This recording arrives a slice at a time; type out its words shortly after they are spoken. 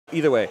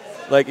either way.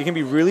 Like, it can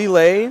be really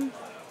lame.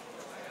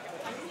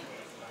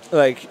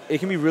 Like, it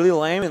can be really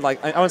lame, and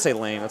like, I wouldn't say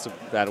lame, that's a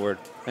bad word.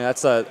 And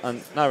that's not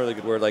a really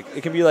good word. Like,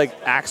 it can be like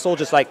Axel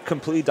just like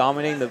completely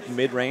dominating the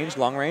mid-range,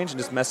 long range, and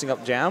just messing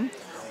up jam.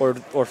 Or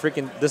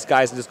freaking this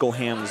guy's can just go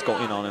ham and just go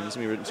in on him. It's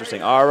going to be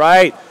interesting. All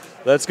right,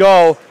 let's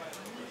go.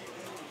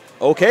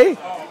 Okay,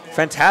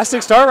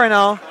 fantastic start right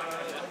now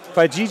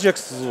by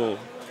Dejixal.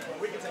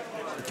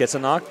 Gets a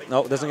knock.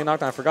 No, doesn't get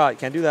knocked down. I forgot.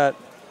 Can't do that.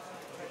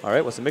 All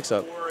right, what's the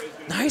mix-up?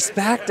 Nice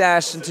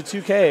backdash into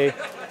 2K.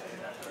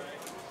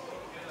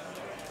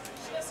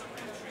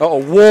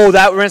 Uh-oh, whoa,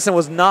 that Renson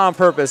was not on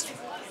purpose.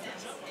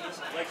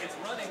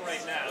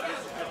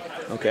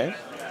 Okay,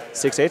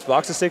 6H,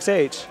 blocks a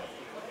 6H.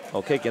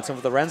 Okay, gets him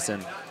with the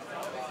Renson.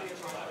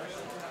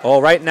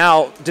 Oh, right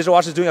now, Digital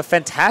Watch is doing a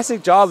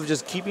fantastic job of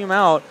just keeping him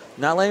out,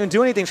 not letting him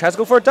do anything. Tries to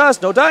go for a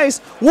dust, no dice.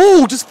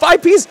 Whoa, just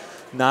 5-piece.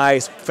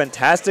 Nice,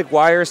 fantastic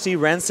YRC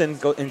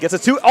Renson and gets a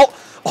 2.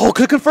 Oh,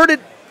 could have converted.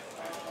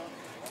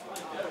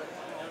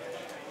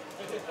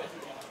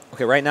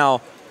 Okay, right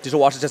now, Digital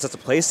Watch just has to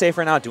play safe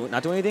right now,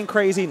 not doing anything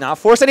crazy, not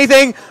force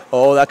anything.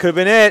 Oh, that could have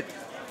been it.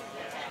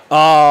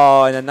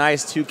 Oh, and a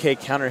nice 2K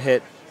counter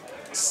hit.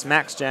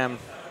 Smacks jam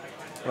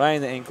right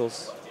in the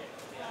ankles.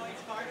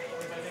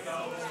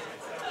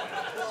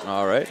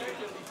 All right.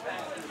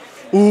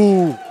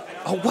 Ooh.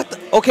 Oh, what the?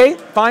 Okay,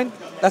 fine.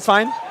 That's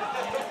fine.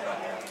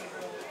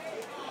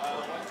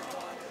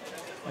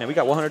 Man, we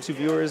got 102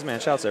 viewers. Man,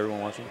 shouts to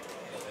everyone watching.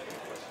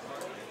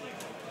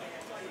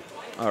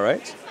 All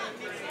right.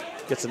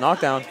 Gets a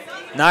knockdown.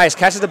 Nice.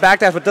 Catches the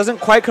backdash, but doesn't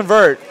quite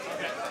convert.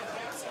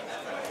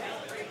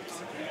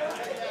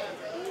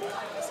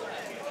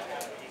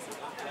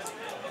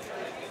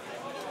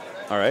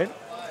 All right.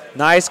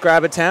 Nice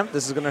grab attempt.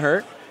 This is going to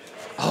hurt.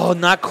 Oh,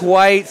 not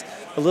quite.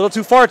 A little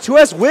too far.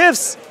 2S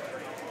whiffs.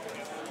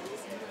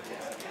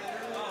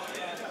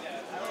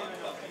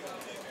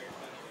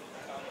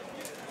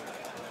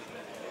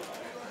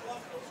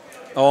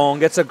 Oh, and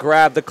gets a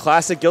grab. The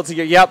classic guilty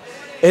gear. Yep.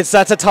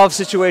 That's a tough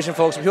situation,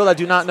 folks. For people that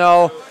do not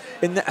know,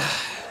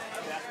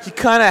 he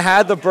kind of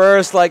had the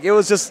burst. Like, it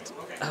was just,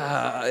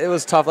 it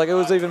was tough. Like, it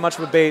was even much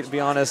of a bait, to be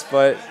honest.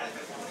 But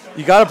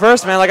you got a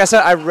burst, man. Like I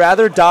said, I'd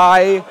rather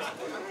die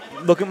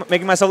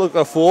making myself look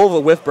a fool with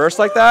a whiff burst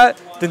like that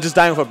than just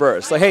dying with a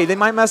burst. Like, hey, they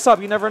might mess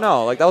up. You never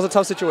know. Like, that was a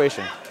tough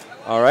situation.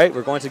 All right,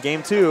 we're going to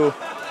game 2.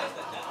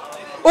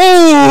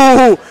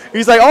 Oh!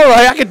 He's like, all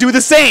right, I can do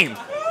the same.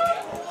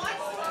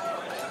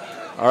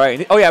 All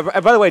right. Oh, yeah,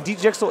 by the way,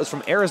 Dejixal is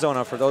from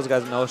Arizona, for those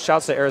guys who know.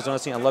 Shouts to Arizona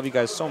scene. I love you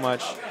guys so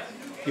much.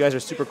 You guys are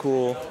super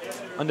cool.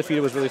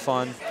 Undefeated was really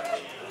fun.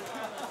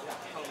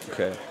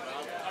 Okay.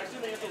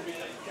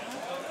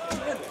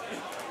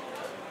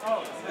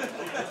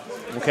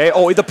 Okay,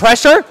 oh, the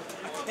pressure.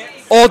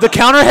 Oh, the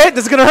counter hit.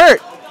 This is going to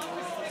hurt.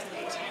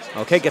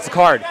 Okay, gets a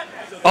card.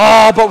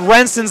 Oh, but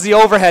Renson's the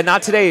overhead.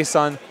 Not today,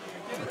 son.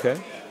 Okay.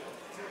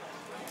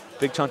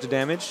 Big chunk of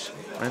damage.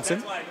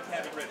 Renson.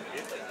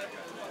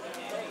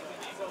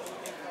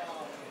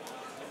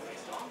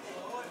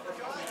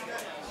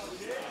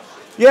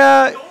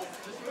 Yeah.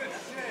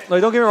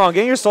 Like, don't get me wrong.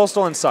 Getting your soul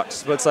stolen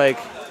sucks, but it's like,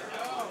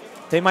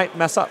 they might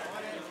mess up.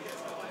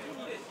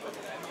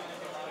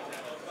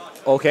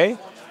 Okay.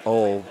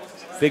 Oh,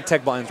 big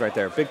tech buttons right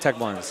there. Big tech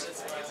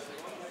buttons.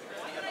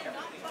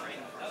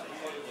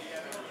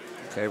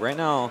 Okay, right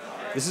now,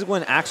 this is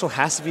when Axel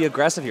has to be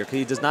aggressive here because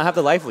he does not have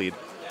the life lead.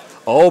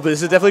 Oh, but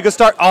this is definitely a good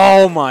start.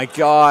 Oh, my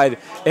God.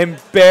 And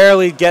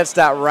barely gets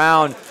that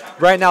round.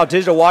 Right now,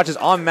 Digital Watch is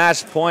on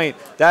match point.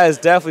 That is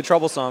definitely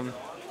troublesome.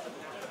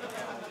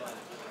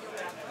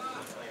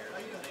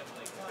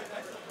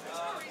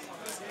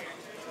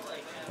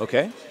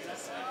 Okay.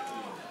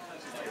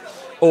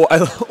 Oh,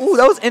 ooh,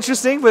 that was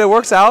interesting, but it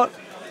works out.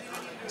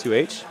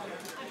 2H.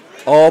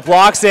 Oh,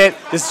 blocks it.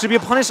 This should be a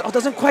punish. Oh,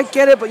 doesn't quite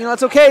get it, but, you know,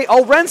 that's okay.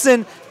 Oh,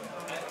 Renson.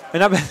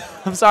 And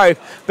I'm sorry.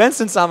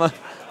 Benson-sama.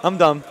 I'm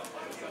dumb.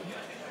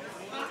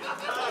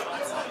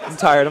 I'm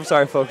tired. I'm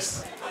sorry,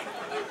 folks.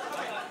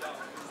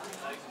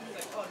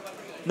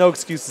 No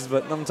excuses,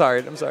 but I'm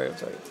tired. I'm sorry. I'm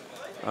sorry.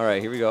 All right,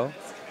 here we go.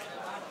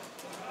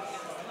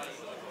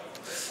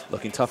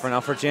 Looking tougher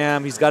now for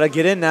Jam. He's got to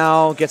get in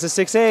now. Gets a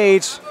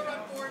 6H.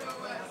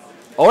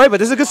 All right, but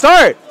this is a good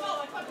start.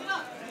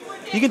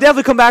 He can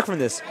definitely come back from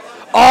this.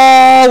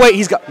 Oh, wait.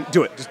 He's got...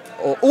 Do it. Just,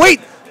 oh,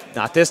 wait.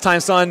 Not this time,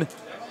 son.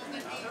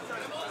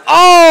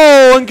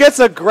 Oh, and gets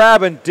a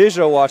grab, and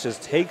Digital Watches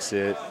takes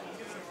it.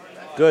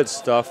 Good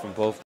stuff from both.